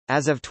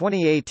As of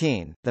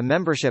 2018, the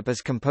membership is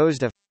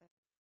composed of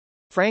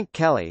Frank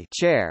Kelly,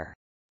 Chair;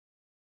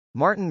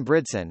 Martin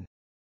Bridson,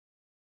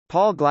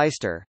 Paul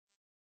Gleister,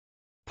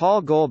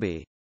 Paul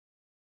Golby,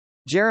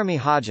 Jeremy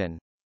Hodgen,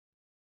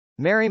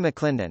 Mary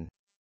McClendon,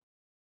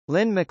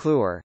 Lynn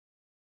McClure,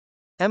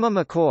 Emma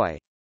McCoy,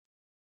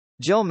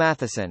 Jill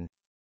Matheson,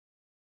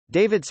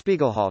 David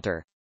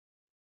Spiegelhalter,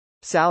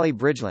 Sally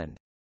Bridgeland.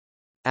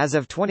 As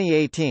of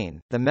 2018,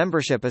 the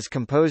membership is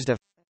composed of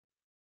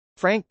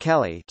Frank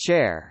Kelly,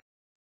 Chair;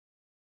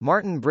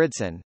 Martin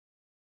Bridson,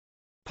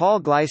 Paul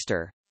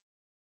Gleister,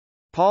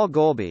 Paul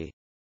Golby,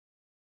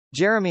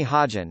 Jeremy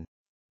Hodgen,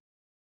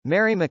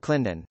 Mary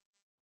McClendon,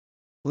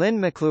 Lynn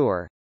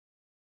McClure,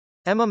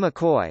 Emma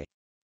McCoy,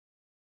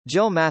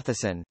 Jill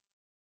Matheson,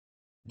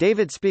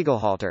 David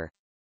Spiegelhalter,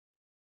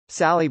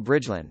 Sally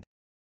Bridgeland.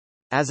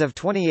 As of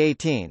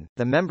 2018,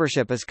 the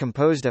membership is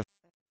composed of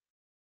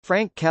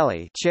Frank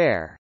Kelly,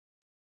 Chair;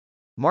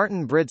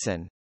 Martin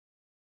Bridson,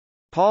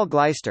 Paul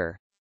Gleister,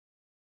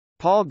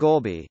 Paul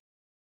Golby,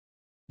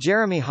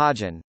 Jeremy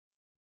Hodgen,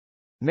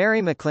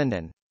 Mary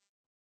McClendon,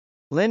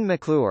 Lynn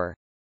McClure,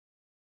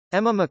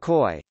 Emma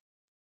McCoy,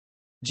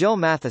 Jill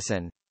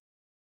Matheson,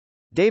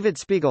 David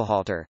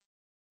Spiegelhalter,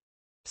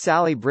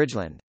 Sally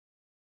Bridgeland.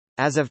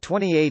 As of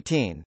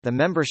 2018, the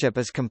membership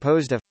is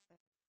composed of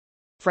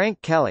Frank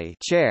Kelly,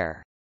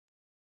 Chair;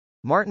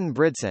 Martin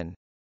Bridson,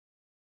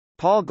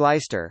 Paul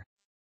Gleister,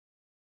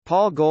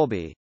 Paul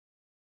Golby,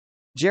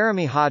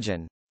 Jeremy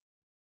Hodgen,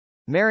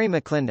 Mary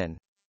McClendon,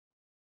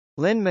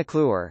 Lynn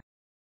McClure,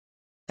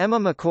 Emma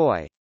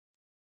McCoy,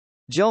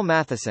 Jill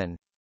Matheson,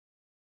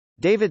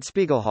 David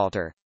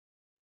Spiegelhalter,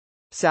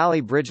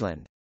 Sally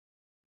Bridgeland.